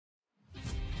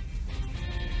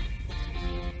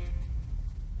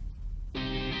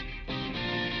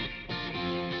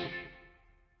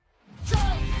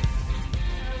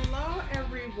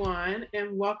everyone,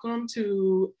 and welcome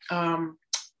to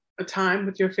a time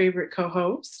with your favorite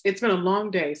co-host. It's been a long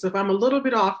day, so if I'm a little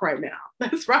bit off right now,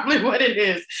 that's probably what it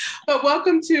is. But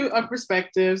welcome to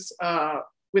Perspectives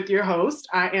with your host.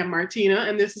 I am Martina,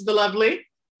 and this is the lovely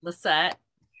Lisette.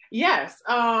 Yes,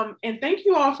 and thank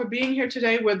you all for being here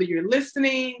today, whether you're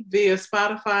listening via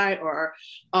Spotify or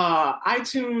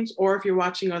iTunes, or if you're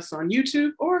watching us on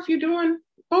YouTube, or if you're doing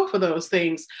both of those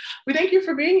things. We thank you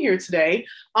for being here today,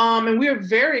 and we are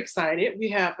very excited. We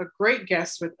have a great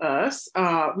guest with us.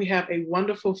 We have a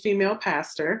wonderful female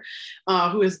pastor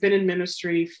who has been in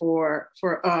ministry for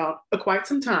quite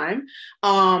some time,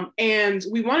 and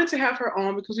we wanted to have her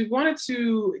on because we wanted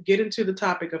to get into the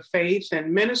topic of faith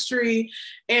and ministry,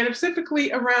 and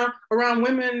specifically around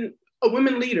women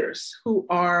leaders who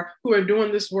are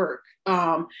doing this work.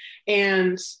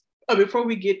 And before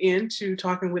we get into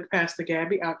talking with Pastor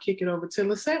Gabby, I'll kick it over to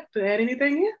Lisette to add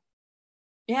anything in.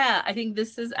 Yeah, I think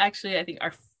this is actually,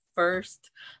 our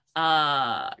first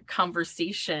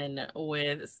conversation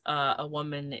with a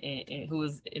woman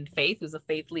who's in faith, who's a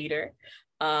faith leader.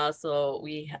 So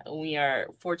we are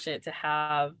fortunate to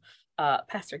have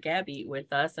Pastor Gabby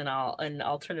with us, and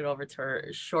I'll turn it over to her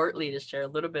shortly to share a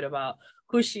little bit about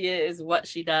who she is, what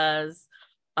she does.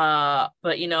 But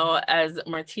as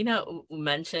Martina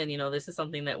mentioned, this is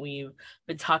something that we've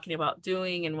been talking about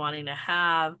doing and wanting to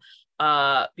have,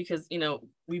 because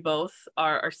we both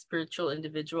are spiritual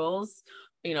individuals,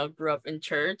 grew up in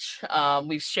church.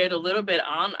 We've shared a little bit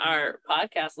on our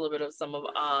podcast, a little bit of some of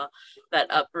that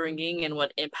upbringing and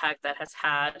what impact that has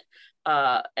had.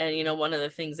 And one of the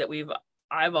things that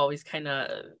I've always kind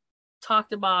of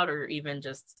talked about, or even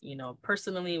just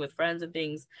personally with friends and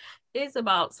things, is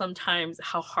about sometimes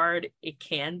how hard it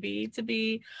can be to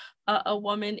be a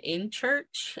woman in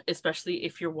church, especially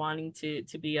if you're wanting to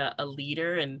be a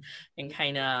leader and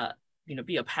kind of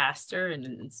be a pastor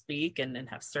and speak and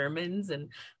have sermons and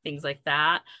things like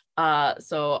that.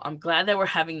 So I'm glad that we're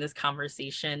having this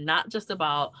conversation, not just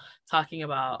about talking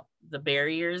about the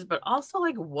barriers, but also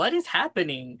like what is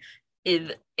happening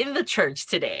in the church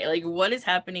today. Like, what is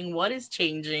happening, what is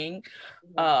changing,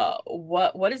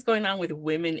 what is going on with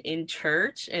women in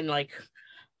church, and like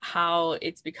how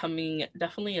it's becoming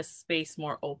definitely a space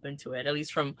more open to it, at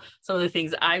least from some of the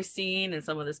things I've seen and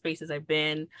some of the spaces I've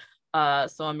been.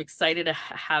 So I'm excited to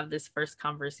have this first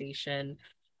conversation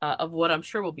of what I'm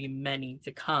sure will be many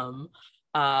to come.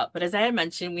 But as I had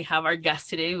mentioned, we have our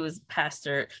guest today, who is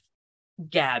Pastor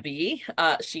Gabby.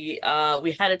 We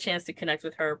had a chance to connect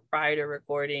with her prior to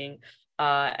recording,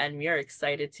 and we are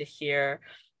excited to hear,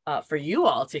 for you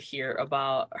all to hear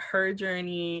about her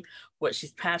journey, what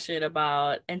she's passionate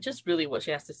about, and just really what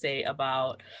she has to say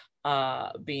about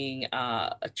being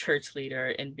a church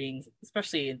leader, and being,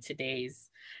 especially in today's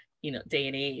day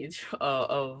and age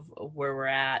of where we're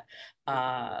at,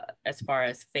 as far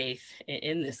as faith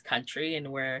in this country, and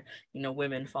where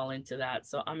women fall into that.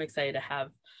 So I'm excited to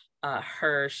have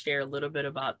her share a little bit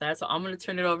about that. So I'm going to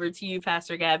turn it over to you,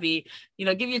 Pastor Gabby.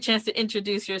 Give you a chance to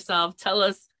introduce yourself. Tell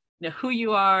us who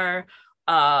you are,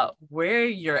 where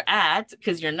you're at,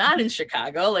 because you're not in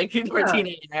Chicago like Martina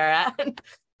and are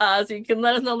at. So you can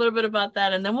let us know a little bit about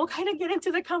that, and then we'll kind of get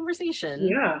into the conversation.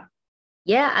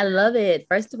 Yeah, I love it.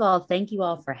 First of all, thank you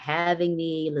all for having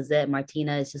me. Lisette,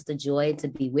 Martina, it's just a joy to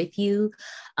be with you.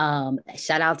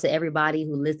 Shout out to everybody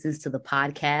who listens to the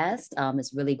podcast.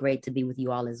 It's really great to be with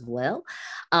you all as well.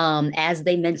 As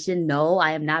they mentioned, no,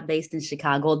 I am not based in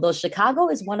Chicago, though Chicago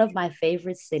is one of my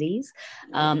favorite cities,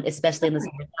 especially in the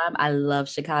summertime. I love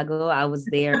Chicago. I was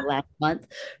there last month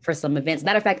for some events.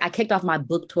 Matter of fact, I kicked off my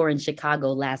book tour in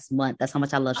Chicago last month. That's how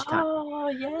much I love Chicago. Oh,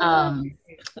 yeah.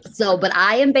 But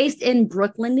I am based in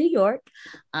Brooklyn, New York.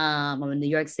 I'm a New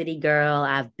York City girl.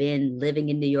 I've been living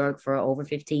in New York for over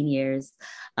 15 years.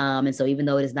 And so even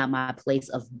though it is not my place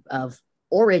of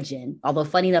origin, although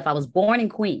funny enough, I was born in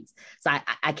Queens. So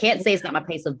I can't say it's not my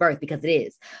place of birth, because it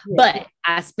is. Yeah. But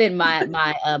I spent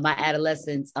my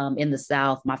adolescence in the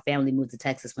South. My family moved to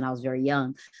Texas when I was very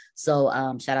young. So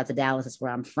shout out to Dallas. That's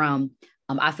where I'm from.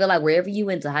 I feel like wherever you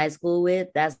went to high school with,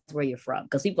 that's where you're from,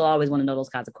 because people always want to know those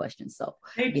kinds of questions. So,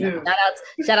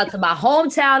 shout out to my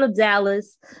hometown of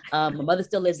Dallas. My mother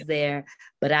still lives there,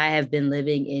 but I have been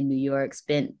living in New York,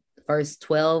 spent first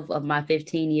 12 of my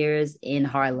 15 years in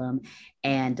Harlem,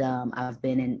 and I've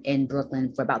been in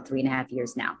Brooklyn for about 3.5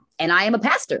 years now. And I am a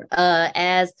pastor.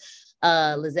 As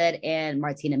Lisette and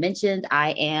Martina mentioned,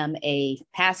 I am a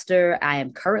pastor. I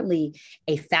am currently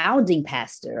a founding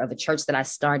pastor of a church that I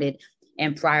started.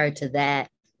 And prior to that,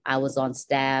 I was on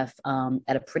staff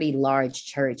at a pretty large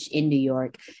church in New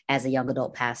York as a young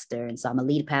adult pastor. And so I'm a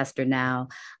lead pastor now.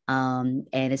 And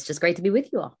it's just great to be with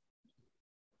you all.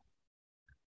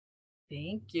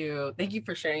 Thank you. Thank you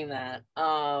for sharing that.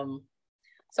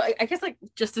 So I guess like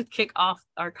just to kick off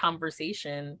our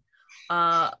conversation,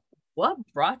 uh, what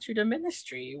brought you to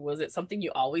ministry? Was it something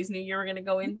you always knew you were going to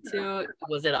go into?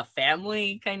 Was it a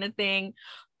family kind of thing?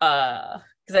 Because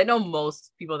I know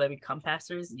most people that become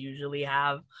pastors usually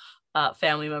have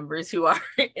family members who are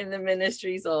in the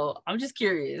ministry. So I'm just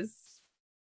curious.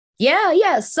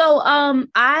 Yeah. So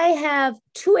I have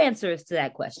two answers to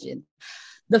that question.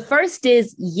 The first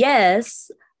is yes.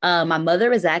 My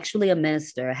mother is actually a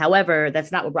minister. However,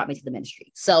 that's not what brought me to the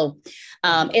ministry. So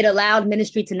it allowed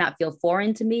ministry to not feel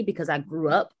foreign to me because I grew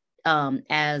up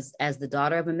as the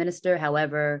daughter of a minister.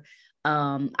 However,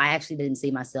 I actually didn't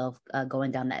see myself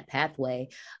going down that pathway.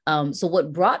 So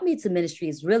what brought me to ministry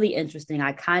is really interesting.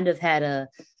 I kind of had an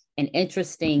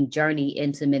interesting journey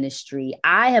into ministry.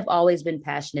 I have always been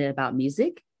passionate about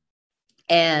music,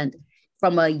 and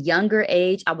from a younger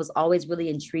age, I was always really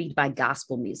intrigued by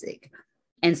gospel music.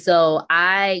 And so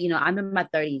I'm in my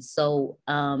 30s. So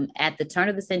at the turn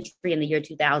of the century in the year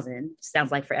 2000,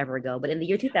 sounds like forever ago, but in the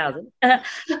year 2000, I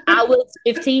was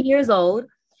 15 years old.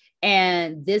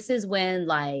 And this is when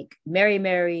like Mary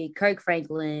Mary, Kirk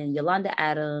Franklin, Yolanda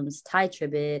Adams, Ty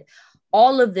Tribbett,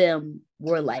 all of them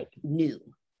were like new.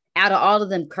 Out of all of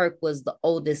them, Kirk was the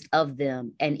oldest of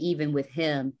them. And even with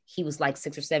him, he was like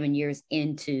 6 or 7 years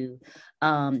into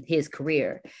his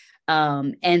career.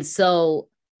 And so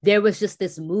there was just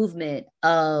this movement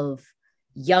of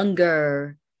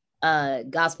younger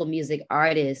gospel music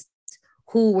artists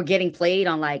who were getting played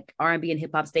on like R&B and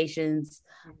hip hop stations,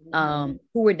 who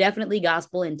were definitely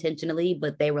gospel intentionally,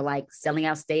 but they were like selling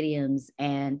out stadiums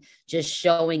and just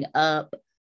showing up,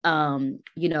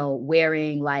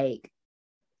 wearing like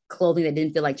clothing that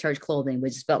didn't feel like church clothing,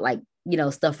 which just felt like,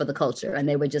 stuff for the culture. And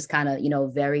they were just kind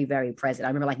of, very, very present. I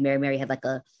remember like Mary Mary had like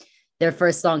their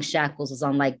first song Shackles was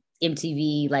on like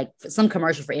MTV, like some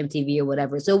commercial for MTV or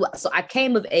whatever. So I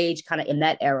came of age kind of in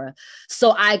that era.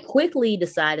 So I quickly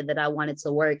decided that I wanted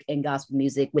to work in gospel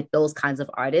music with those kinds of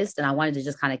artists. And I wanted to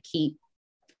just kind of keep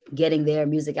getting their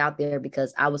music out there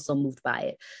because I was so moved by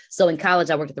it. So in college,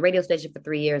 I worked at the radio station for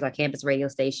 3 years, our campus radio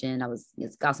station. I was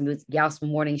gospel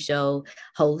morning show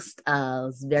host. It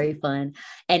was very fun.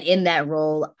 And in that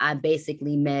role, I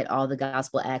basically met all the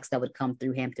gospel acts that would come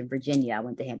through Hampton, Virginia. I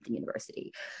went to Hampton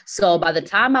University. So by the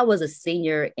time I was a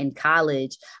senior in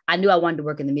college, I knew I wanted to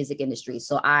work in the music industry.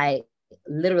 So I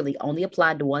literally only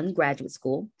applied to one graduate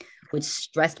school, which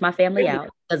stressed my family out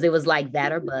because it was like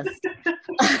that or bust.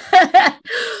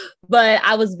 But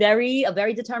I was a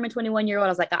very determined 21-year-old. I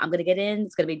was like, I'm going to get in.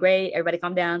 It's going to be great. Everybody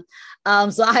calm down.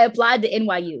 So I applied to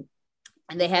NYU.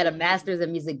 And they had a master's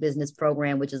in music business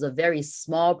program, which is a very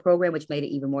small program, which made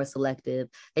it even more selective.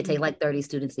 They take like 30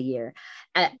 students a year.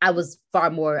 I was far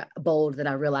more bold than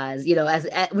I realized, as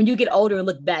when you get older and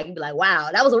look back, you'd be like, wow,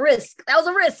 that was a risk. That was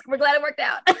a risk. We're glad it worked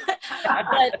out.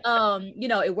 But,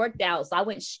 it worked out. So I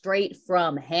went straight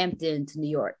from Hampton to New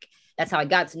York. That's how I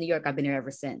got to New York. I've been here ever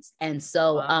since. And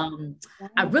so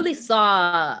I really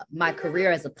saw my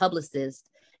career as a publicist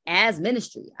as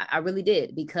ministry. I really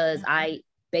did, because I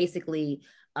basically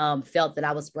felt that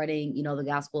I was spreading, the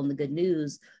gospel and the good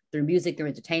news through music, through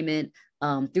entertainment,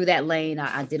 through that lane.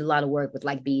 I did a lot of work with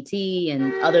like BET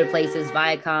and other places,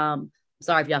 Viacom.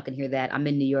 Sorry if y'all can hear that. I'm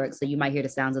in New York, so you might hear the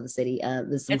sounds of the city.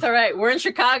 It's all right. We're in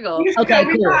Chicago. Okay,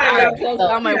 cool. Right. Close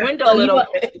down my window a little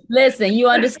bit. Listen, you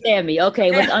understand me.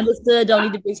 Okay, what's understood don't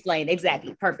need to be explained.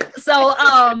 Exactly. Perfect. So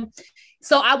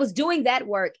I was doing that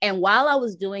work. And while I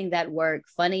was doing that work,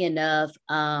 funny enough,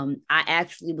 I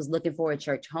actually was looking for a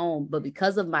church home. But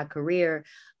because of my career,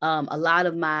 a lot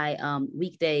of my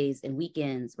weekdays and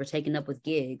weekends were taken up with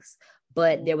gigs.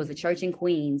 But there was a church in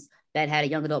Queens that had a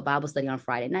young adult Bible study on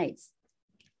Friday nights.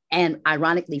 And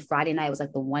ironically, Friday night was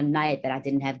like the one night that I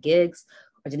didn't have gigs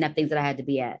or didn't have things that I had to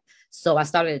be at. So I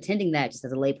started attending that just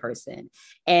as a layperson.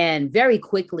 And very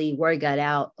quickly, word got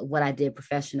out what I did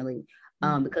professionally.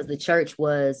 Because the church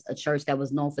was a church that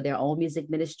was known for their own music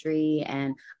ministry.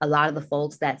 And a lot of the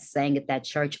folks that sang at that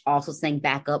church also sang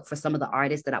back up for some of the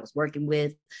artists that I was working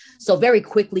with. So very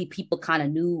quickly, people kind of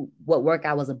knew what work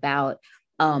I was about,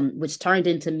 which turned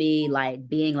into me like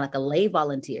being like a lay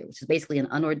volunteer, which is basically an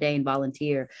unordained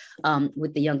volunteer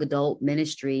with the young adult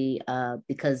ministry,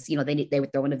 because, they were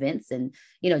throwing events and,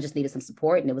 just needed some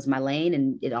support. And it was my lane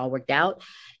and it all worked out.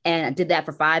 And I did that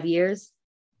for 5 years.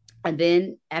 And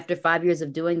then after 5 years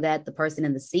of doing that, the person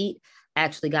in the seat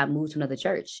actually got moved to another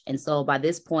church. And so by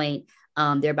this point,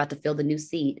 They're about to fill the new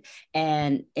seat.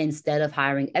 And instead of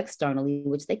hiring externally,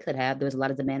 which they could have, there was a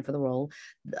lot of demand for the role,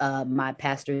 my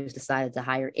pastors decided to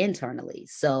hire internally.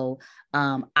 So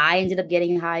I ended up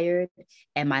getting hired,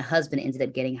 and my husband ended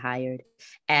up getting hired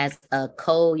as a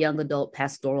co-young adult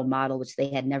pastoral model, which they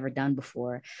had never done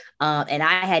before. And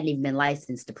I hadn't even been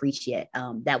licensed to preach yet.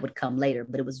 That would come later,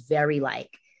 but it was very like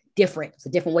different. It's a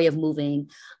different way of moving.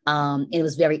 It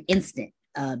was very instant.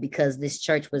 Because this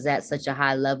church was at such a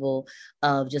high level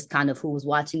of just kind of who was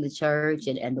watching the church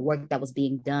and the work that was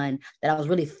being done, that I was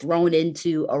really thrown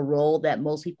into a role that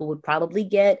most people would probably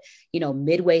get,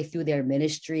 midway through their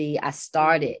ministry. I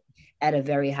started at a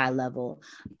very high level.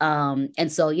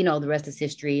 And so, the rest is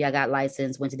history. I got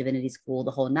licensed, went to divinity school,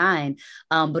 the whole nine.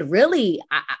 But really,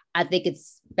 I think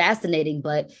it's fascinating.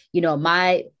 But,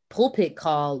 my pulpit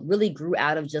call really grew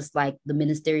out of just like the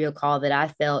ministerial call that I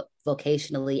felt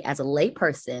vocationally as a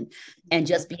layperson, and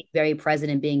just being very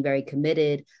present and being very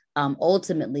committed.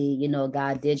 Ultimately,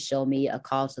 God did show me a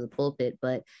call to the pulpit.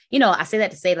 But, I say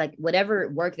that to say, like, whatever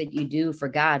work that you do for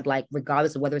God, like,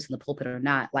 regardless of whether it's in the pulpit or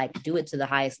not, like, do it to the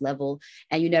highest level,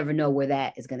 and you never know where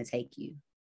that is going to take you.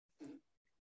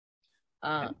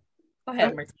 Go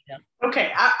ahead, Martina.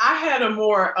 Okay, I had a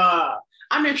more,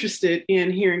 I'm interested in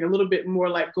hearing a little bit more,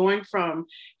 like going from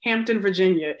Hampton,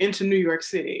 Virginia into New York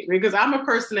City, because I'm a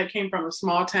person that came from a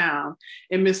small town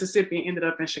in Mississippi and ended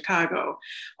up in Chicago.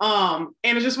 And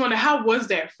I just wonder, how was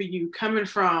that for you, coming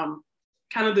from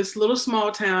kind of this little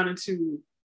small town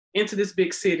into this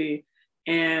big city?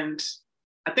 And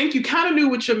I think you kind of knew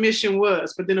what your mission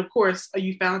was, but then of course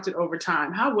you found it over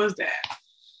time. How was that?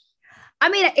 I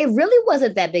mean, it really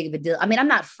wasn't that big of a deal. I mean, I'm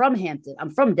not from Hampton.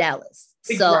 I'm from Dallas.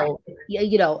 So,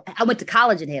 I went to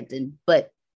college in Hampton,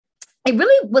 but it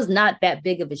really was not that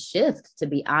big of a shift, to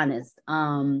be honest.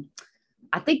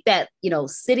 I think that,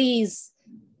 cities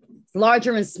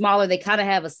larger and smaller, they kind of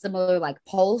have a similar like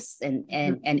pulse and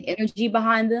energy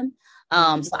behind them.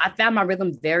 So I found my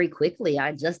rhythm very quickly. I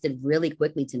adjusted really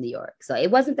quickly to New York. So it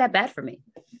wasn't that bad for me.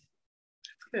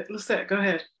 Lisette, go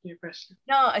ahead. Your question.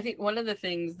 No, I think one of the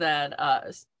things that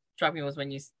struck me was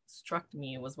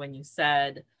when you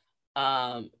said,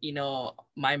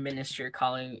 my ministry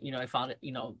calling, I found it,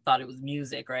 thought it was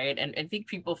music, right? And I think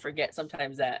people forget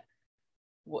sometimes that,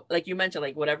 like you mentioned,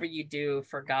 like whatever you do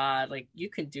for God, like you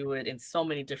can do it in so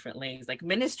many different ways. Like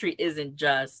ministry isn't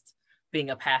just being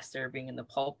a pastor, being in the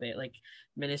pulpit. Like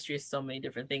ministry is so many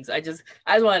different things. I just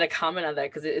wanted to comment on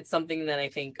that because it's something that I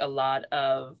think a lot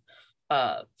of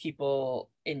people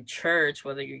in church,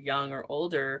 whether you're young or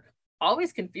older,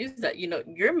 always confuse that.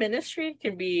 Your ministry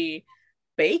can be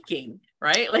baking,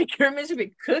 right? Like your ministry can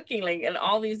be cooking, like, and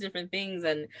all these different things.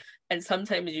 And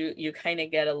sometimes you kind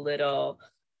of get a little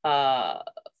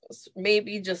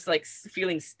maybe just like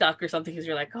feeling stuck or something, because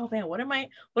you're like, oh man, what am I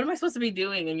supposed to be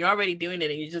doing? And you're already doing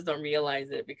it and you just don't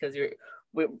realize it, because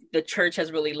the church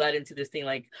has really led into this thing,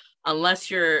 like, unless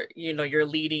you're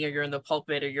leading, or you're in the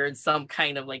pulpit, or you're in some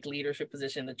kind of like leadership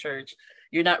position in the church,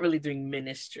 you're not really doing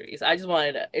ministries.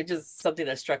 It's just something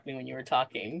that struck me when you were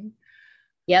talking.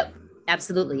 Yep,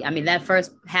 absolutely. I mean, that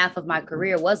first half of my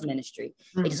career was ministry.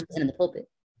 It just wasn't in the pulpit.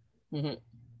 Mm-hmm.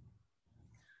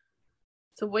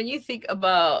 So when you think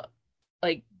about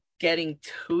like getting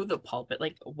to the pulpit,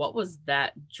 like what was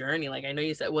that journey like? I know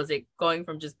you said, was it going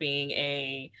from just being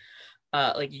a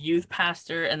like youth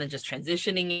pastor and then just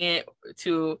transitioning it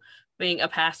to being a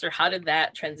pastor? How did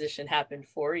that transition happen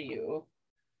for you?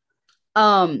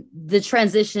 The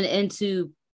transition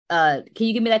into can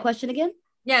you give me that question again?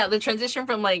 Yeah, the transition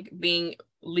from like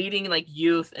leading like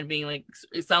youth and being like,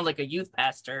 it sounds like a youth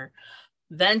pastor,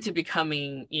 then to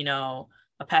becoming,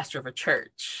 a pastor of a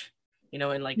church,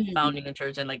 and like founding a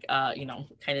church and like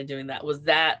kind of doing that. Was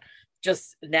that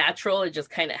just natural? It just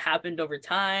kind of happened over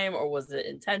time, or was it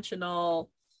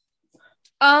intentional?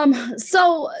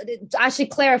 So I should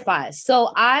clarify.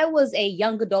 So I was a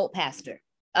young adult pastor,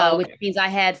 which means I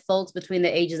had folks between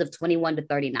the ages of 21 to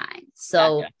 39.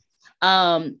 So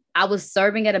gotcha. I was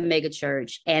serving at a mega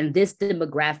church, and this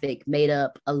demographic made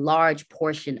up a large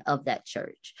portion of that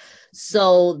church.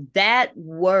 So that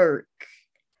work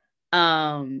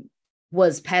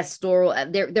was pastoral.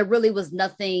 There really was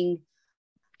nothing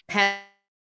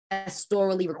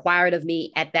pastorally required of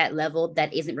me at that level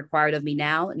that isn't required of me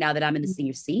now that I'm in the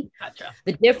senior seat. Gotcha.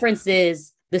 The difference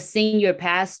is the senior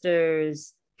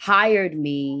pastors hired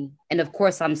me, and of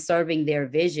course I'm serving their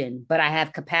vision, but I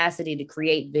have capacity to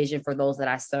create vision for those that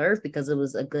I serve because it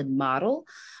was a good model.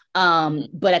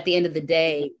 But at the end of the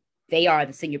day, they are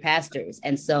the senior pastors,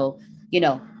 and so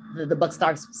the buck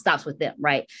stops with them,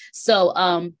 right? So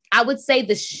I would say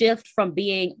the shift from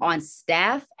being on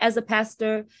staff as a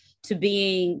pastor to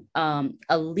being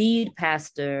a lead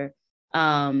pastor,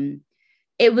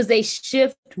 it was a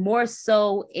shift more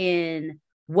so in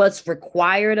what's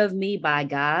required of me by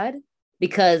God,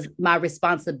 because my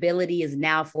responsibility is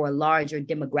now for a larger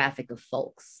demographic of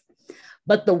folks.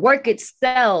 But the work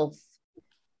itself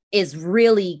is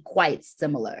really quite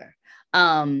similar.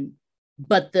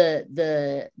 But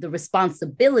the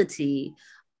responsibility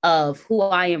of who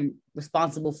I am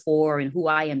responsible for and who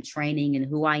I am training and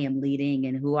who I am leading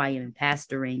and who I am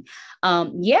pastoring,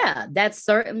 that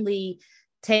certainly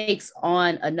takes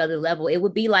on another level. It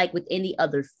would be like with any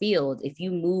other field. If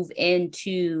you move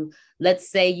into, let's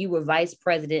say you were vice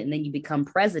president and then you become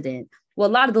president, well,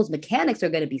 a lot of those mechanics are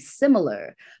going to be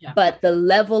similar, but the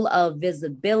level of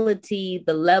visibility,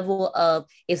 the level of,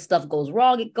 if stuff goes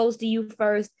wrong, it goes to you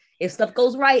first. If stuff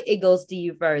goes right, it goes to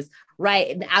you first, right?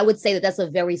 And I would say that that's a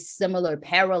very similar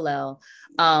parallel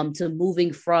to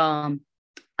moving from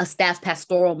a staff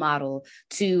pastoral model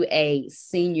to a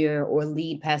senior or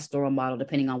lead pastoral model,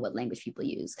 depending on what language people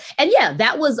use. And yeah,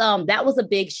 that was a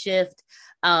big shift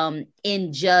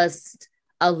in just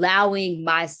allowing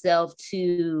myself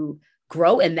to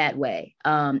grow in that way.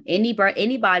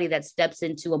 Anybody that steps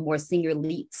into a more senior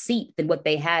lead seat than what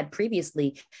they had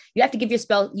previously, you have to give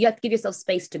yourself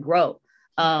space to grow.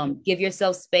 Give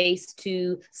yourself space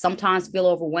to sometimes feel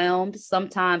overwhelmed,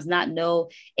 sometimes not know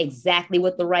exactly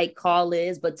what the right call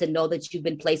is, but to know that you've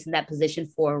been placed in that position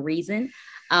for a reason.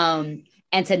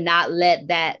 And to not let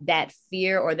that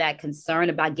fear or that concern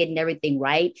about getting everything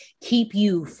right keep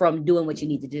you from doing what you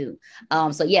need to do.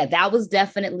 So yeah, that was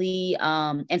definitely,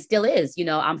 and still is,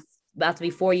 I'm about to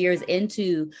be 4 years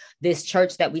into this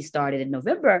church that we started in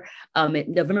November.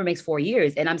 November makes 4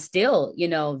 years, and I'm still,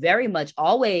 very much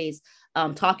always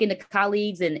talking to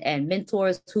colleagues and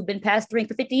mentors who've been pastoring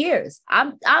for 50 years.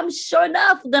 I'm sure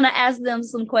enough going to ask them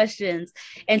some questions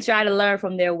and try to learn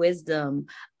from their wisdom,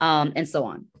 and so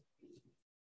on.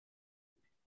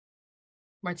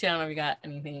 Martiana, have you got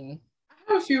anything?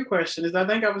 I have a few questions. I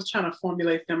think I was trying to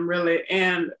formulate them really,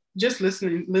 and just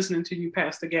listening to you,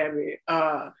 Pastor Gabby,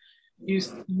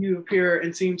 you appear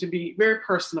and seem to be very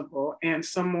personable and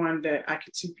someone that I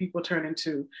could see people turn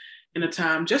into in a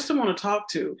time just to want to talk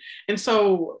to. And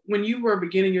so when you were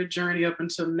beginning your journey up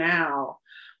until now,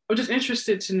 I'm just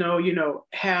interested to know,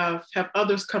 have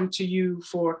others come to you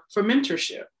for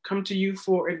mentorship, come to you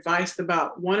for advice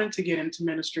about wanting to get into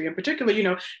ministry, in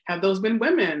particular, have those been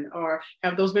women, or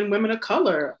have those been women of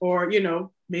color, or,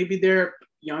 maybe they're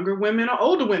younger women or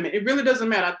older women. It really doesn't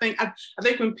matter. I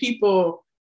think when people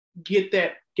get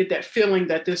that feeling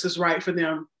that this is right for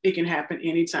them, it can happen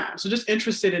anytime. So just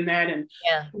interested in that and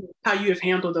how you have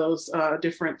handled those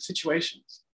different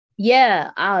situations. Yeah,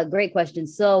 great question.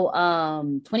 So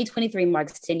 2023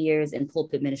 marks 10 years in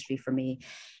pulpit ministry for me.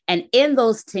 And in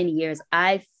those 10 years,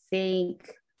 I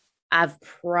think I've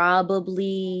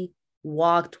probably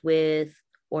walked with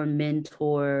or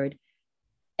mentored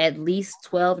at least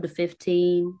 12 to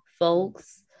 15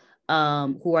 folks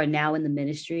who are now in the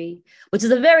ministry, which is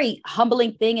a very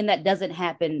humbling thing. And that doesn't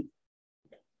happen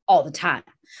all the time.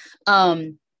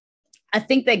 I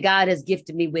think that God has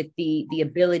gifted me with the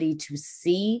ability to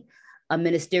see a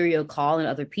ministerial call in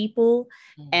other people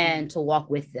and to walk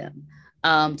with them.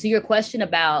 To your question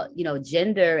about,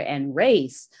 gender and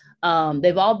race,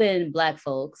 they've all been Black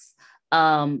folks,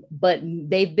 but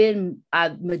they've been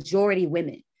majority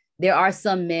women. There are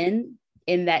some men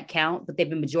in that count, but they've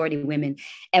been majority women.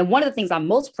 And one of the things I'm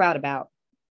most proud about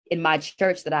in my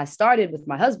church that I started with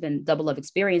my husband, Double Love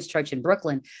Experience Church in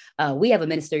Brooklyn, we have a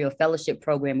ministerial fellowship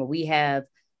program where we have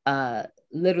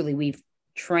we've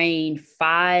trained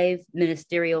 5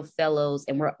 ministerial fellows,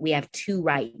 and we have 2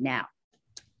 right now.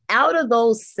 Out of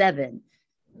those 7,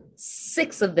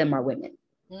 6 of them are women.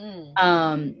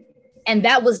 And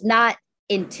that was not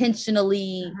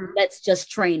intentionally, let's just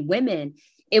train women.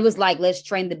 It was like, let's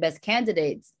train the best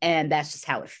candidates. And that's just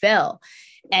how it fell.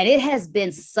 And it has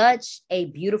been such a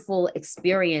beautiful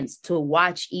experience to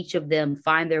watch each of them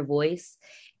find their voice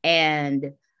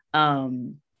and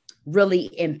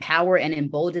really empower and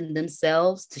embolden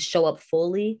themselves to show up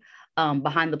fully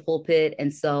behind the pulpit.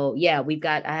 And so, yeah,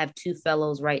 I have 2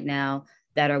 fellows right now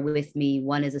that are with me.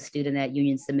 One is a student at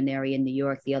Union Seminary in New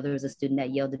York. The other is a student at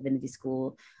Yale Divinity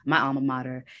School, my alma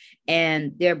mater.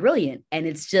 And they're brilliant. And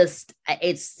it's just,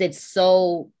 it's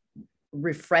so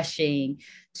refreshing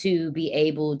to be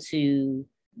able to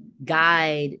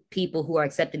guide people who are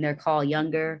accepting their call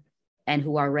younger and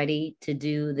who are ready to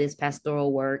do this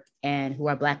pastoral work and who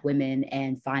are Black women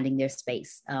and finding their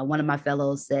space. One of my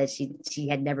fellows said she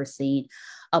had never seen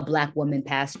a Black woman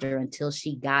pastor until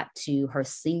she got to her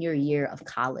senior year of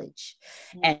college.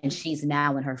 And she's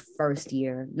now in her first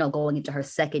year, no, going into her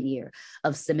second year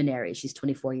of seminary. She's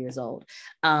 24 years old.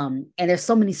 And there's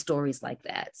so many stories like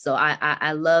that. So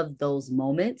I love those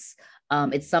moments.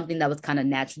 It's something that was kind of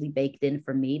naturally baked in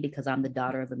for me because I'm the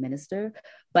daughter of a minister,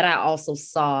 but I also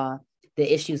saw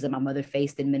the issues that my mother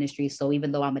faced in ministry. So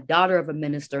even though I'm a daughter of a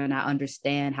minister and I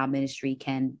understand how ministry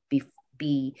can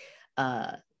be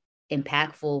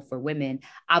impactful for women,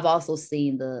 I've also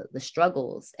seen the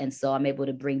struggles. And so I'm able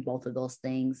to bring both of those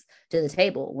things to the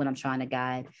table when I'm trying to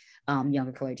guide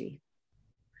younger clergy.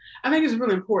 I think it's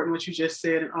really important what you just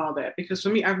said and all that, because for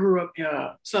me, I grew up in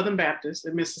Southern Baptist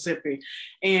in Mississippi,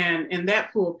 and in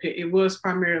that pulpit, it was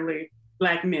primarily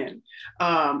Black men.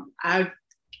 I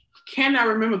cannot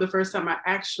remember the first time I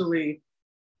actually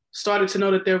started to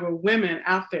know that there were women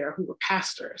out there who were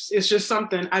pastors. It's just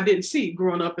something I didn't see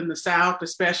growing up in the South,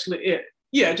 especially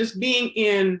just being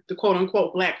in the quote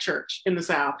unquote Black church in the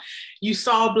South. You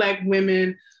saw Black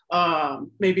women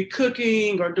maybe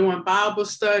cooking or doing Bible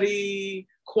study,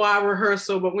 choir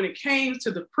rehearsal, but when it came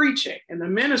to the preaching and the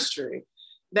ministry,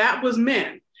 that was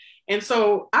men. And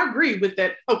so I agree with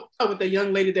that. With the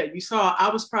young lady that you saw, I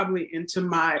was probably into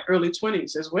my early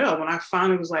 20s as well when I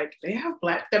finally was like, they have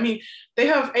Black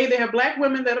Black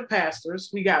women that are pastors.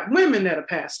 We got women that are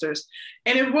pastors.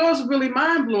 And it was really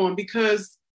mind blowing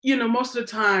because, most of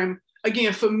the time,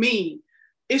 again, for me,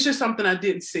 it's just something I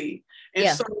didn't see.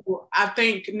 And so I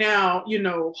think now,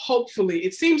 hopefully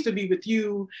it seems to be with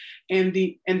you and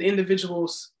the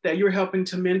individuals that you're helping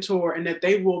to mentor and that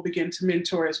they will begin to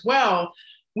mentor as well.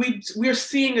 We're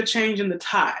seeing a change in the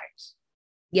tides.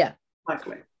 Yeah.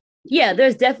 Likely. Yeah,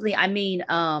 there's definitely,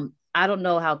 I don't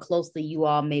know how closely you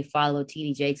all may follow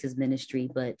TD Jakes' ministry,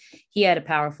 but he had a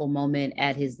powerful moment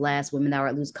at his last Women That Were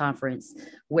at Loose conference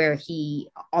where he,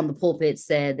 on the pulpit,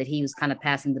 said that he was kind of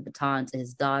passing the baton to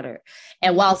his daughter.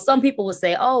 And while some people would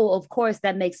say, oh, of course,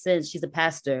 that makes sense, she's a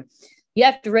pastor, you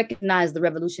have to recognize the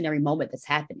revolutionary moment that's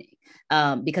happening.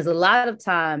 Because a lot of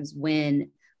times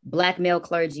when Black male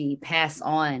clergy pass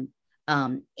on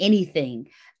anything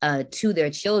to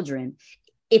their children,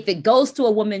 if it goes to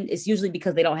a woman, it's usually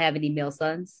because they don't have any male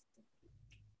sons.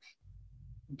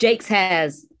 Jakes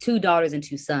has 2 daughters and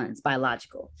 2 sons,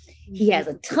 biological. He has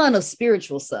a ton of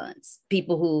spiritual sons,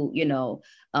 people who,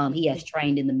 he has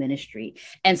trained in the ministry.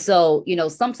 And so,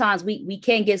 sometimes we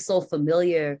can't get so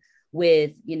familiar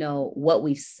with, what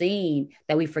we've seen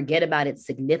that we forget about its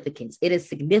significance. It is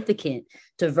significant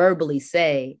to verbally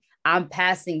say, I'm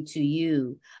passing to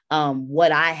you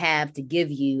what I have to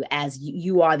give you as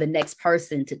you are the next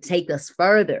person to take us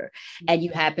further. And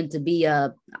you happen to be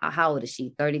how old is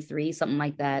she? 33, something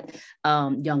like that,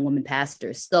 young woman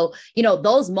pastor. So,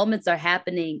 those moments are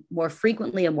happening more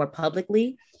frequently and more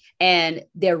publicly. And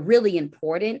they're really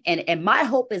important. And my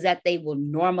hope is that they will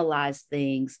normalize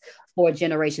things for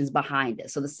generations behind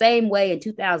us. So the same way in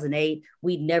 2008,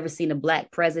 we'd never seen a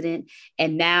Black president.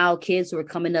 And now kids who are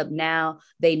coming up now,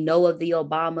 they know of the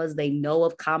Obamas, they know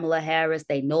of Kamala Harris,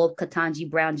 they know of Ketanji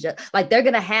Brown. Like they're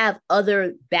going to have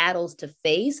other battles to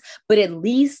face, but at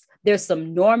least there's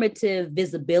some normative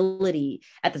visibility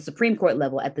at the Supreme Court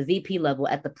level, at the VP level,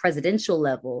 at the presidential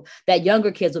level, that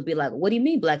younger kids will be like, what do you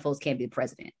mean Black folks can't be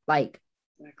president? Like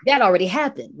that already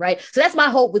happened, right? So that's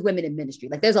my hope with women in ministry.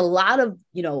 Like there's a lot of,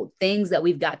 things that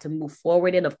we've got to move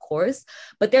forward in, of course,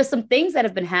 but there's some things that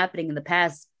have been happening in the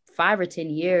past 5 or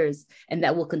 10 years and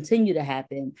that will continue to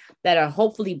happen that are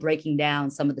hopefully breaking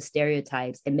down some of the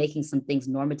stereotypes and making some things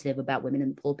normative about women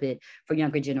in the pulpit for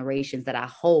younger generations that I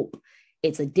hope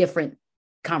it's a different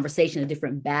conversation, a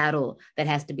different battle that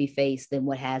has to be faced than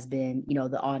what has been,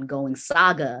 the ongoing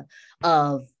saga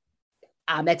of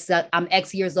I'm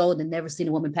X years old and never seen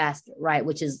a woman pastor, right?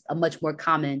 Which is a much more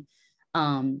common,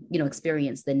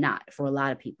 experience than not for a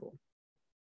lot of people.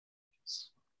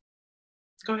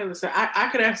 Go ahead, Lisa. I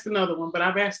could ask another one, but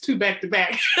I've asked 2 back to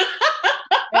back.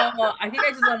 Well, I think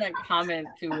I just want to comment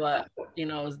to what,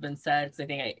 has been said.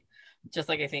 Because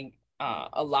I think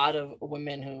a lot of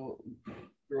women who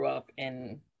grew up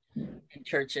in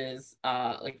churches,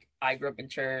 like I grew up in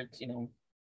church,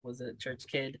 was a church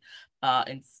kid,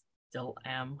 and still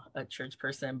am a church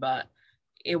person, but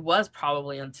it was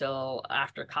probably until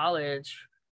after college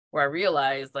where I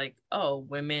realized like, oh,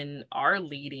 women are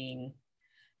leading,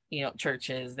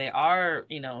 churches, they are,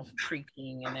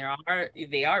 preaching, and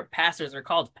they are pastors. They're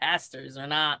called pastors. They're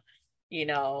not,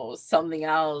 something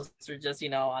else, or just,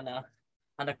 on a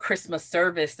on a Christmas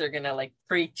service they're gonna like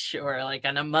preach, or like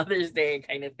on a Mother's Day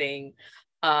kind of thing,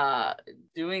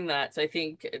 doing that. So I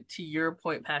think to your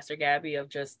point, Pastor Gabby, of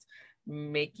just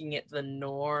making it the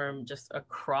norm just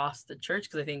across the church,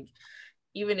 because I think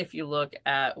even if you look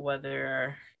at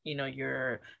whether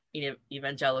you're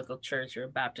evangelical church or a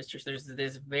Baptist church, there's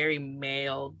this very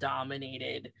male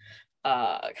dominated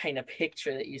kind of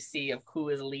picture that you see of who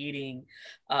is leading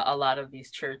a lot of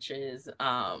these churches,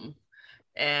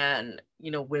 and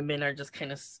women are just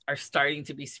kind of are starting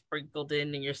to be sprinkled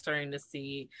in, and you're starting to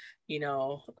see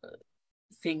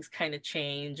things kind of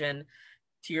change. And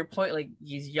to your point, like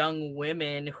these young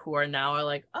women who are now are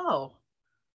like, oh,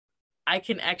 I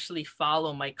can actually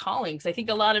follow my callings. I think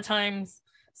a lot of times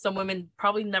some women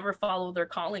probably never follow their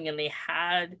calling, and they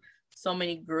had so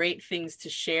many great things to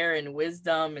share and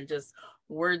wisdom and just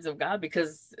words of God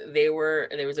because there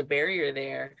was a barrier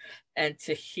there. And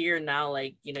to hear now,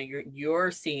 like,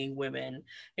 you're seeing women,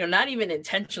 not even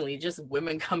intentionally, just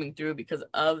women coming through because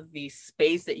of the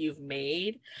space that you've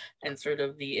made and sort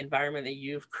of the environment that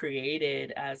you've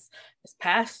created as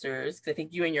pastors. Because I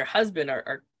think you and your husband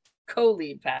are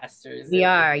co-lead pastors. We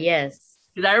are, yes.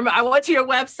 I went to your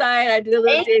website. I did a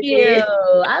little Thank you.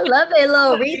 I love it. A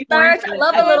little research. I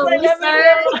love a little research.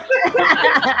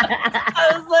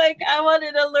 I was like, I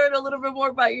wanted to learn a little bit more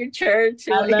about your church.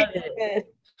 I love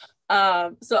it.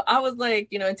 So I was like,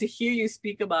 and to hear you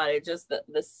speak about it, just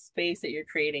the space that you're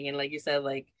creating, and like you said,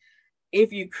 like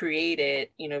if you create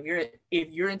it,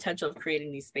 if you're intentional of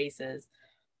creating these spaces,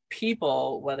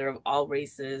 people, whether of all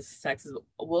races, sexes,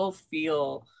 will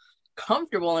feel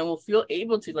comfortable and will feel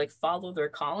able to like follow their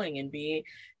calling and be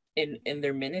in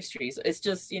their ministries. So it's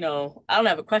just, I don't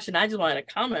have a question. I just wanted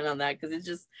to comment on that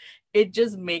because it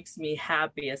just makes me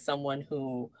happy as someone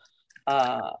who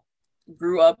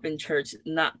grew up in church,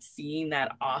 not seeing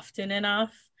that often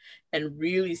enough, and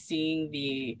really seeing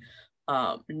the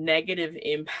negative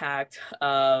impact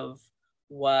of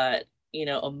what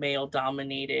a male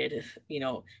dominated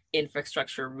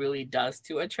infrastructure really does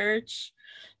to a church.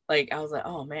 Like I was like,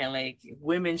 oh man, like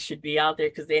women should be out there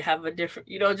because they have a different,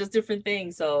 just different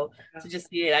things. So to just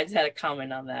see it, I just had a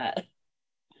comment on that.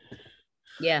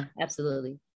 Yeah,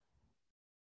 absolutely.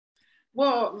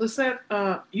 Well, Lisette,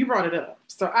 you brought it up,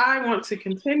 so I want to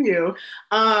continue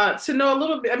to know a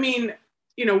little bit. I mean,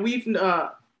 we've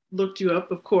looked you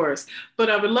up, of course, but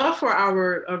I would love for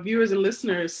our viewers and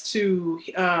listeners to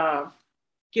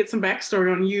get some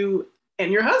backstory on you and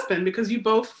your husband, because you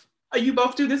both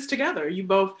do this together. You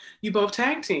both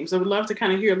tag teams. I would love to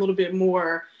kind of hear a little bit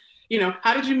more.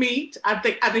 How did you meet? I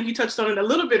think you touched on it a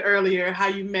little bit earlier, how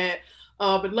you met.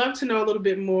 But love to know a little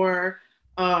bit more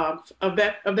of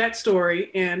that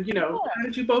story, and how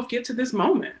did you both get to this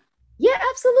moment? Yeah,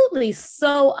 absolutely.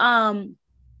 So,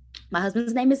 my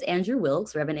husband's name is Andrew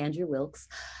Wilkes, Reverend Andrew Wilkes,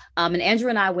 and Andrew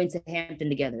and I went to Hampton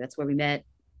together. That's where we met.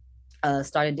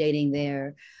 Started dating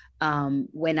there.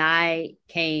 When I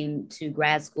came to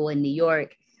grad school in New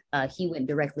York, he went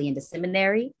directly into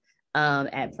seminary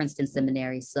at Princeton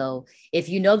Seminary. So if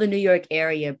you know the New York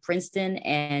area, Princeton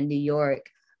and New York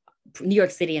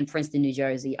City and Princeton, New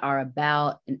Jersey are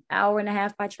about an hour and a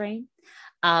half by train.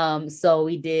 So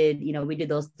we did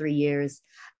those 3 years.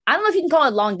 I don't know if you can call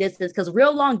it long distance, because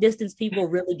real long distance people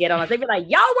really get on us. They be like,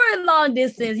 y'all were in long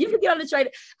distance. You can get on the train.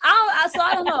 So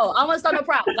I don't know. I want to start no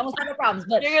problems.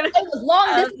 But it was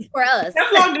long distance for us.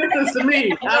 That's long distance to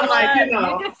me. I'm like,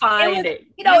 you can find it.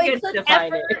 It took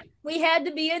effort. We had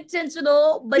to be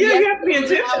intentional. But yeah, you have to be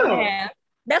intentional.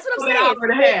 That's what I'm saying. Hour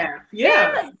and a half.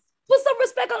 Yeah. Put some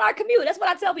respect on our commute. That's what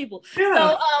I tell people. Yeah.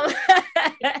 So,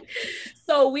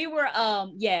 so we were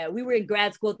in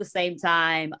grad school at the same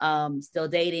time, still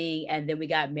dating. And then we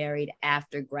got married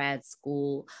after grad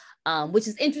school, which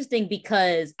is interesting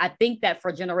because I think that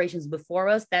for generations before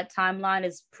us, that timeline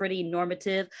is pretty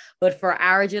normative. But for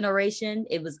our generation,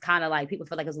 it was kind of like people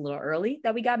feel like it was a little early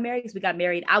that we got married, because we got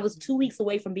married. I was 2 weeks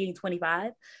away from being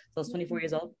 25. So I was 24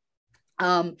 years old.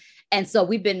 And so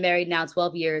we've been married now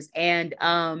 12 years. And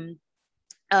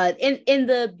in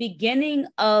the beginning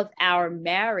of our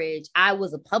marriage, I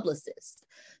was a publicist.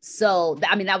 So,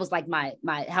 that was like my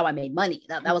how I made money.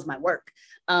 That was my work.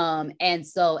 And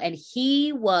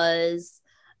he was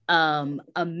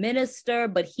a minister,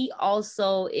 but he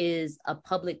also is a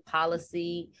public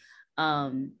policy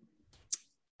aficionado.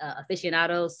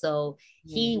 So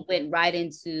he went right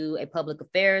into a public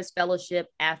affairs fellowship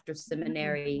after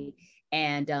seminary,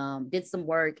 and did some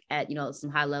work at, some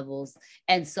high levels.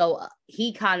 And so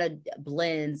he kind of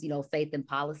blends, faith and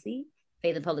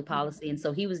public policy. And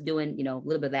so he was doing, a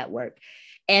little bit of that work.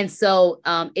 And so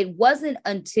it wasn't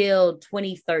until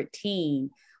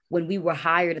 2013 when we were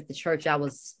hired at the church I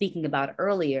was speaking about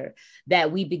earlier,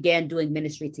 that we began doing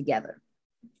ministry together.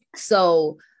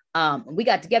 So we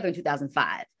got together in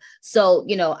 2005. So,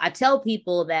 I tell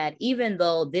people that even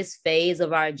though this phase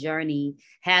of our journey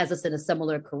has us in a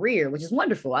similar career, which is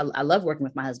wonderful, I love working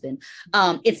with my husband.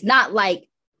 It's not like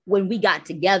when we got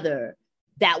together,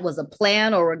 that was a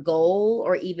plan or a goal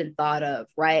or even thought of,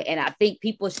 right? And I think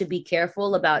people should be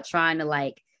careful about trying to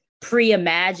like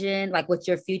pre-imagine like what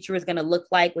your future is going to look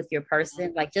like with your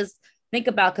person. Like just think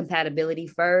about compatibility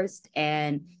first.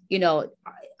 And,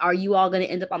 are you all going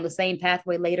to end up on the same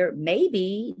pathway later?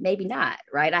 Maybe, maybe not,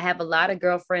 right? I have a lot of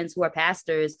girlfriends who are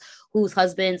pastors whose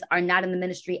husbands are not in the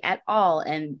ministry at all.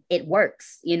 And it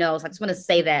works, So I just want to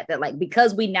say that like,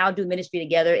 because we now do ministry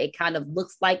together, it kind of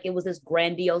looks like it was this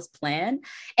grandiose plan,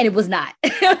 and it was not.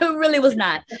 It really was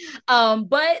not.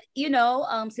 But,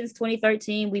 since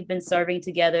 2013, we've been serving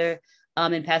together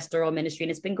in pastoral ministry,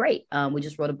 and it's been great. We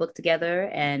just wrote a book together,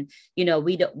 and,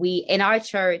 we in our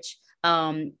church,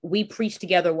 we preach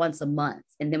together once a month,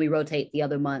 and then we rotate the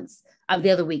other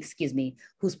week,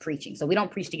 who's preaching. So we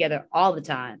don't preach together all the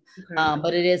time,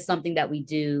 but it is something that we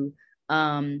do.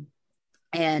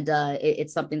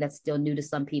 It's something that's still new to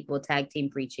some people, tag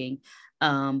team preaching.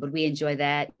 But we enjoy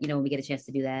that, when we get a chance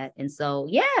to do that. And so,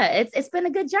 it's been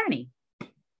a good journey.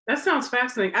 That sounds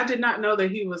fascinating. I did not know that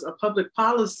he was a public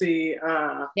policy.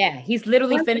 He's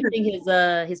literally finishing his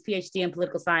PhD in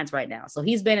political science right now. So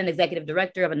he's been an executive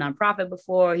director of a nonprofit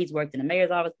before. He's worked in the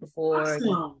mayor's office before,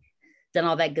 done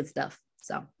all that good stuff.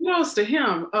 So kudos to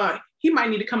him. He might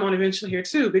need to come on eventually here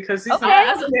too, because he's that's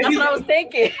what I was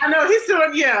thinking. I know he's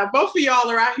doing. Yeah, both of y'all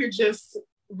are out here just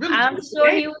really. I'm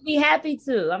sure he would be happy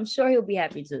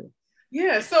to.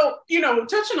 Yeah. So,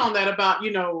 touching on that about,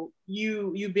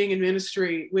 you being in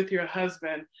ministry with your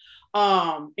husband,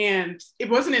 and it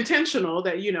wasn't intentional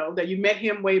that, that you met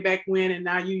him way back when, and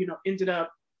now you ended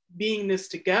up being this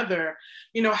together.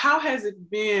 How has it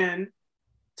been?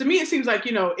 To me, it seems like,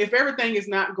 if everything is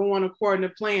not going according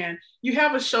to plan, you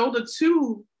have a shoulder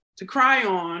to cry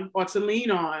on or to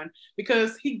lean on,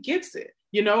 because he gets it.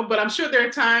 But I'm sure there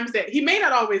are times that he may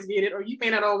not always get it, or you may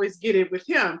not always get it with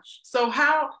him. So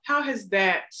how has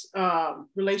that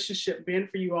relationship been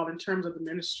for you all in terms of the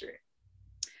ministry?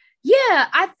 Yeah,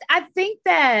 I think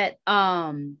that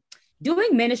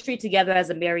doing ministry together as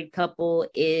a married couple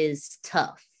is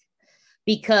tough,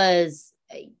 because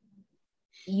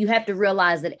you have to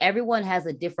realize that everyone has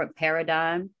a different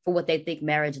paradigm for what they think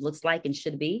marriage looks like and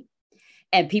should be.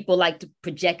 And people like to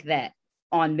project that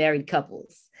on married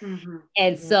couples. Mm-hmm.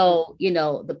 And so,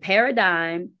 the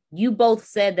paradigm, you both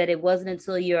said that it wasn't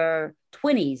until your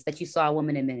 20s that you saw a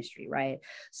woman in ministry, right?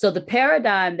 So the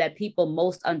paradigm that people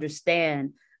most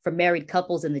understand for married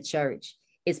couples in the church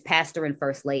is pastor and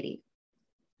first lady.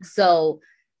 So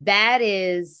that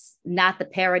is not the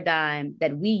paradigm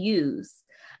that we use.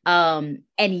 And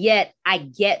yet I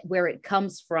get where it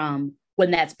comes from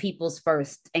when that's people's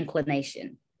first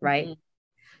inclination, right? Mm-hmm.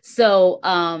 So,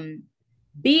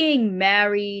 being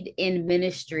married in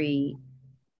ministry,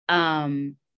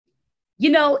 it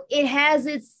has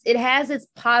its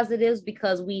positives,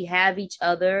 because we have each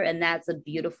other, and that's a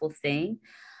beautiful thing.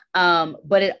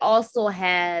 But it also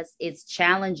has its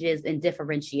challenges in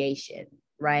differentiation,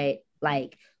 right?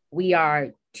 Like, we are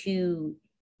two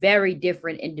very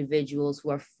different individuals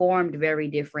who are formed very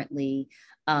differently,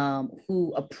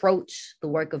 who approach the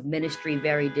work of ministry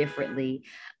very differently.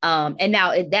 And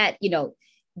now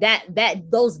that,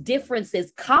 that those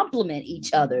differences complement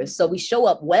each other. So we show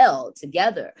up well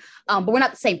together, but we're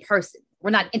not the same person. We're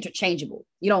not interchangeable.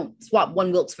 You don't swap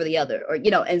one Wilkes for the other, or,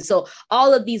 and so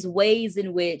all of these ways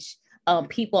in which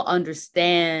people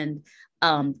understand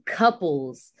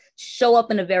couples show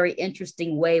up in a very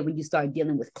interesting way when you start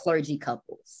dealing with clergy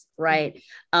couples, right?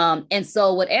 And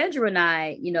so what Andrew and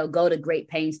I, go to great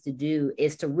pains to do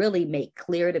is to really make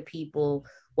clear to people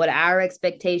what our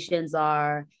expectations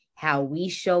are, how we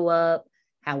show up,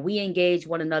 how we engage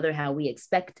one another, how we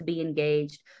expect to be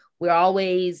engaged. We're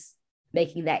always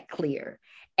making that clear.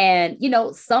 And,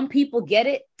 some people get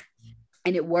it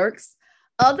and it works.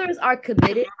 Others are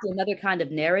committed to another kind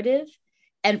of narrative.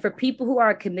 And for people who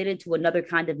are committed to another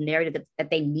kind of narrative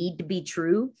that they need to be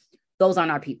true, those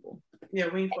aren't our people. Yeah,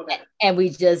 we ain't for that. And we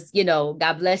just,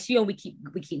 God bless you, and we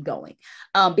keep going.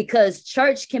 Because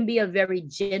church can be a very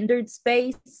gendered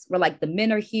space where, like, the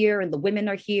men are here and the women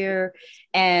are here,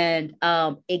 and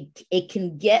it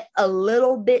can get a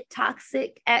little bit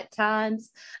toxic at times.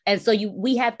 And so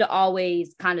we have to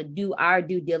always kind of do our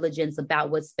due diligence about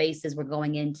what spaces we're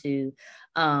going into.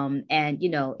 And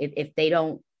if they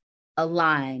don't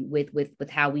align with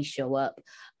how we show up,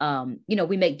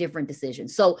 we make different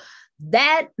decisions. So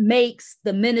that makes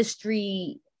the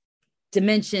ministry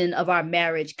dimension of our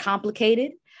marriage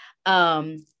complicated.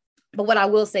 But what I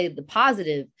will say, the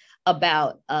positive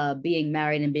about being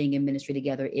married and being in ministry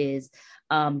together is,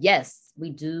 yes, we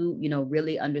do,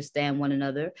 really understand one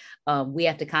another. We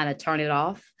have to kind of turn it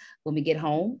off when we get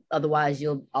home. Otherwise,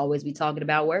 you'll always be talking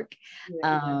about work.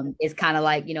 It's kind of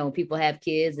like, people have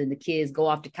kids and the kids go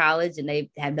off to college and they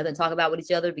have nothing to talk about with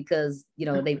each other because,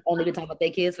 they've only been talking about their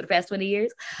kids for the past 20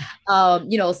 years.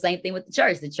 Same thing with the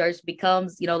church. The church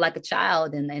becomes, like a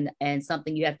child and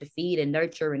something you have to feed and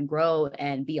nurture and grow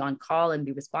and be on call and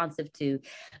be responsive to.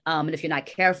 And if you're not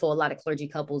careful, a lot of clergy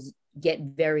couples get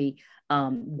very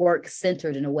work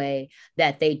centered in a way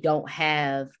that they don't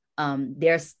have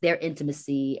their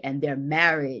intimacy and their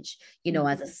marriage,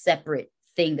 as a separate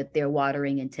thing that they're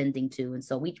watering and tending to. And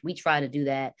so we try to do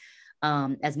that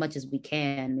as much as we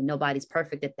can. I mean, nobody's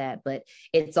perfect at that, but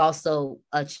it's also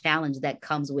a challenge that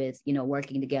comes with,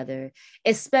 working together,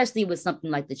 especially with something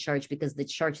like the church, because the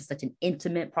church is such an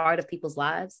intimate part of people's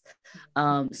lives.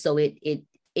 So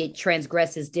it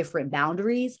transgresses different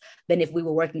boundaries than if we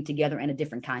were working together in a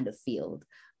different kind of field.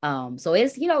 So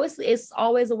it's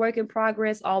always a work in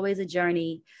progress, always a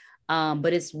journey.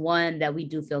 But it's one that we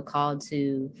do feel called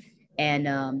to. And,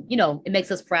 it makes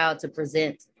us proud to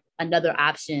present another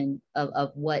option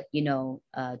of what,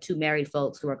 two married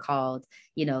folks who are called,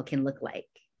 can look like.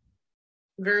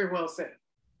 Very well said.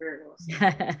 Very well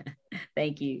said.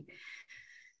 Thank you.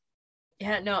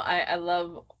 Yeah, no, I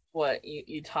love what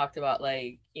you talked about,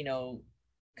 like,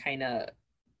 kind of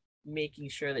making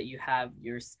sure that you have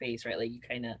your space, right? Like you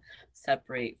kind of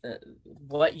separate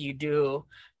what you do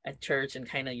at church and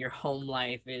kind of your home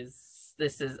life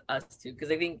this is us too.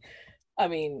 Because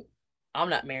I'm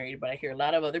not married, but I hear a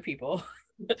lot of other people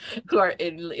who are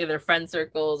in either friend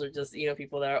circles or just,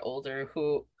 people that are older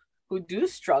who do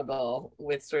struggle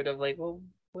with sort of like, well,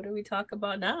 what do we talk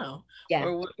about now? Yeah.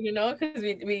 Or, because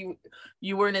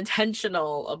you weren't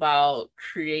intentional about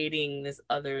creating this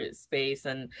other space,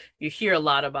 and you hear a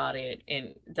lot about it,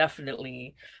 and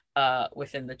definitely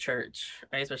within the church,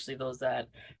 right? Especially those that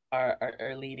are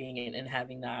leading and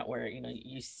having that where,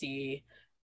 you see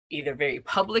either very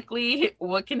publicly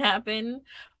what can happen,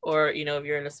 or, if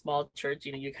you're in a small church,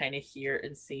 you kind of hear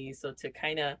and see. So to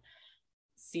kind of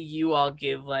see you all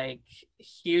give, like,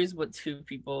 here's what two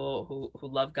people who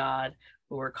love God,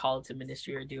 who are called to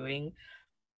ministry, are doing.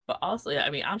 But also,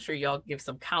 I'm sure y'all give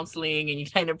some counseling and you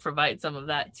kind of provide some of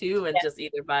that too. And just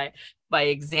either by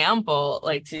example,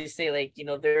 like to say, like,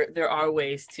 there are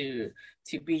ways to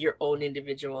be your own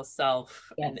individual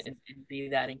self. Yes. and be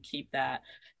that and keep that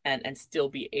and still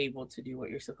be able to do what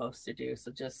you're supposed to do.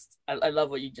 So just, I love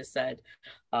what you just said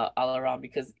all around,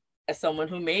 because as someone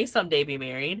who may someday be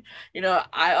married,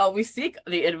 I always seek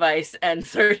the advice and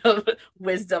sort of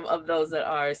wisdom of those that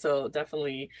are. So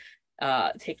definitely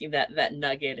taking that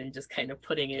nugget and just kind of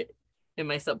putting it in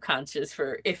my subconscious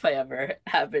for if I ever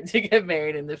happen to get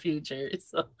married in the future.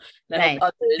 So I hope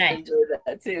others enjoy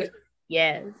that too.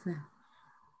 Yes.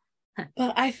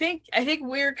 But I think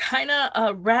we're kind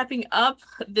of wrapping up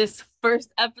this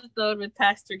first episode with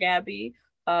Pastor Gabby,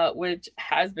 which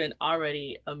has been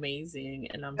already amazing.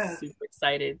 And I'm super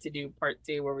excited to do part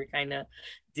 2, where we kind of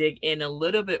dig in a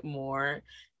little bit more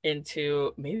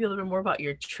into maybe a little bit more about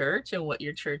your church and what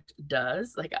your church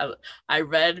does. Like I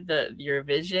read your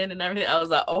vision and everything. I was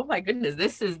like, oh my goodness,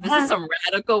 this is some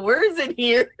radical words in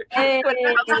here. When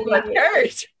it comes to a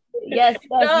church. Yes.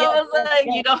 I was like,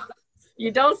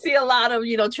 you don't see a lot of,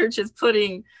 churches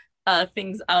putting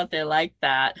things out there like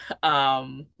that.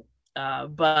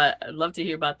 But I'd love to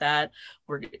hear about that.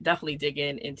 We're definitely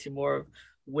digging into more of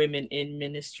women in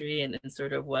ministry and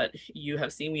sort of what you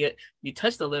have seen. You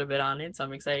touched a little bit on it, so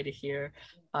I'm excited to hear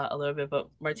a little bit. But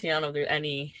Martiano, are there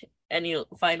any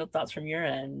final thoughts from your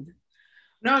end?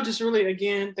 No, just really,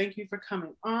 again, thank you for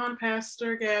coming on,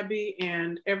 Pastor Gabby,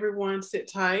 and everyone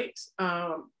sit tight.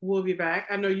 We'll be back.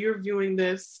 I know you're viewing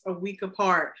this a week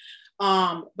apart,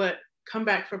 but come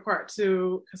back for part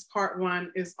 2, because part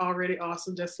 1 is already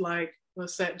awesome, just like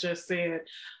Lisette just said.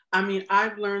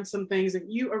 I've learned some things,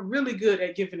 and you are really good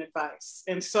at giving advice.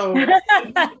 And so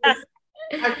I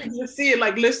can just see it,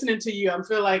 like listening to you. I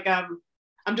feel like I'm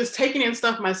just taking in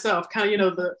stuff myself, kind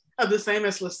of, the same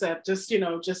as Lisette, just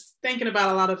thinking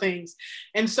about a lot of things.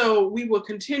 And so we will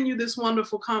continue this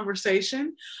wonderful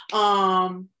conversation.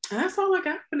 And that's all I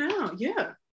got for now.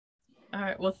 Yeah. All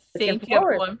right. Well, thank you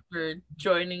everyone for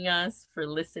joining us, for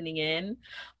listening in.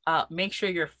 Make sure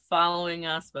you're following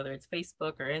us, whether it's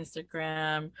Facebook or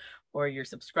Instagram, or you're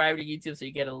subscribed to YouTube so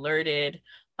you get alerted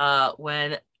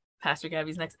when Pastor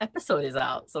Gabby's next episode is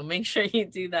out. So make sure you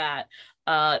do that.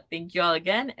 Thank you all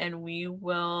again, and we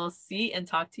will see and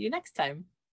talk to you next time.